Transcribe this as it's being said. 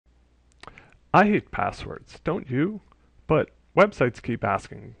I hate passwords, don't you? But websites keep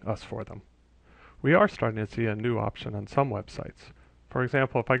asking us for them. We are starting to see a new option on some websites. For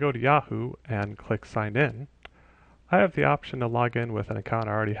example, if I go to Yahoo and click Sign In, I have the option to log in with an account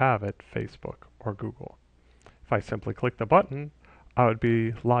I already have at Facebook or Google. If I simply click the button, I would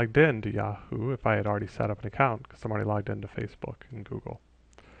be logged in to Yahoo if I had already set up an account because I'm already logged into Facebook and Google.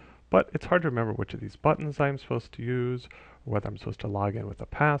 But it's hard to remember which of these buttons I'm supposed to use, or whether I'm supposed to log in with a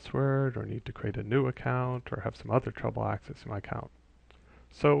password, or need to create a new account, or have some other trouble accessing my account.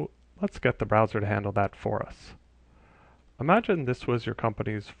 So let's get the browser to handle that for us. Imagine this was your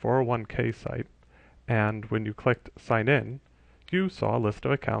company's 401k site, and when you clicked Sign In, you saw a list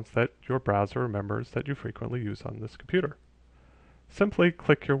of accounts that your browser remembers that you frequently use on this computer. Simply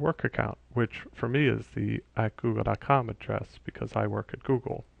click your work account, which for me is the @google.com address because I work at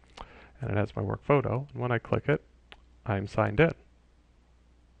Google, and it has my work photo, and when I click it, I'm signed in.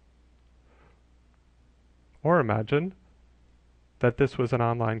 Or imagine that this was an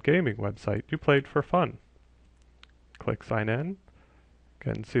online gaming website you played for fun. Click Sign In,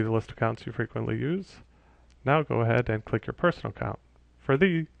 and see the list of accounts you frequently use. Now go ahead and click your personal account. For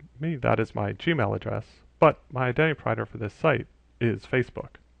me, that is my Gmail address, but my identity provider for this site is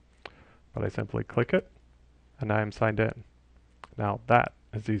Facebook. But I simply click it, and I am signed in. Now that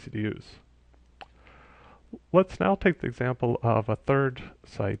is easy to use. Let's now take the example of a third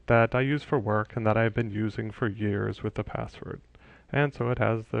site that I use for work and that I've been using for years with the password. And so it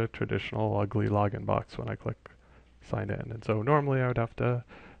has the traditional ugly login box when I click sign in. And so normally I would have to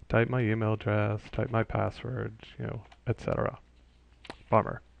type my email address, type my password, etc.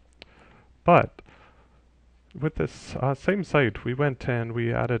 Bummer. But with this same site, we went and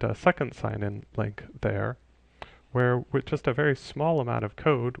we added a second sign-in link there, where with just a very small amount of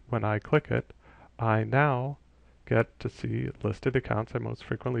code, when I click it, I now get to see listed accounts I most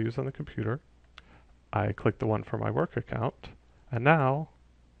frequently use on the computer. I click the one for my work account, and now,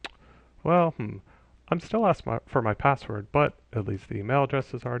 well, I'm still asked for my password, but at least the email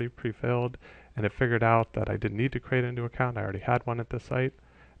address is already pre-filled, and it figured out that I didn't need to create a new account. I already had one at this site.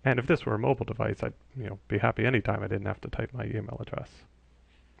 And if this were a mobile device, I'd be happy anytime I didn't have to type my email address.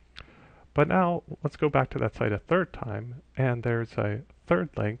 But now let's go back to that site a third time, and there's a third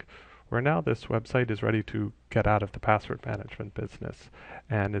link where now this website is ready to get out of the password management business,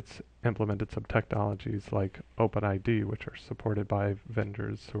 and it's implemented some technologies like OpenID, which are supported by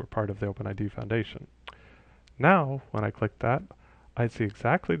vendors who are part of the OpenID Foundation. Now, when I click that, I see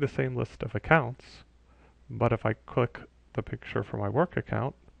exactly the same list of accounts, but if I click the picture for my work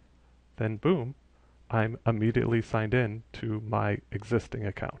account, then boom, I'm immediately signed in to my existing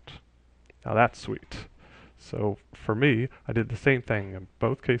account. Now that's sweet. So for me, I did the same thing. In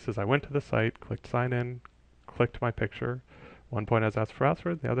both cases, I went to the site, clicked sign in, clicked my picture. One point I was asked for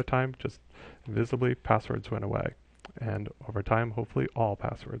password, the other time just invisibly passwords went away. And over time, hopefully all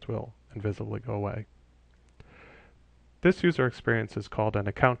passwords will invisibly go away. This user experience is called an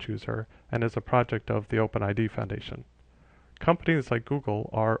account chooser and is a project of the OpenID Foundation. Companies like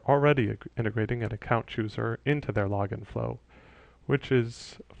Google are already integrating an account chooser into their login flow, which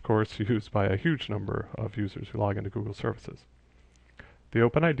is, of course, used by a huge number of users who log into Google services. The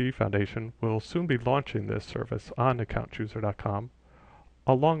OpenID Foundation will soon be launching this service on accountchooser.com,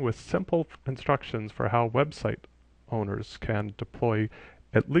 along with simple instructions for how website owners can deploy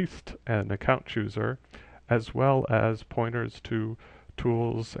at least an account chooser, as well as pointers to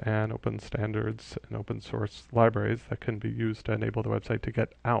tools and open standards and open source libraries that can be used to enable the website to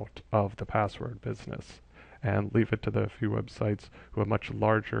get out of the password business and leave it to the few websites who have much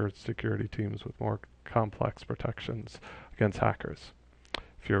larger security teams with more complex protections against hackers.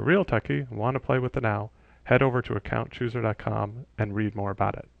 If you're a real techie and want to play with it now, head over to accountchooser.com and read more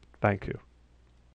about it. Thank you.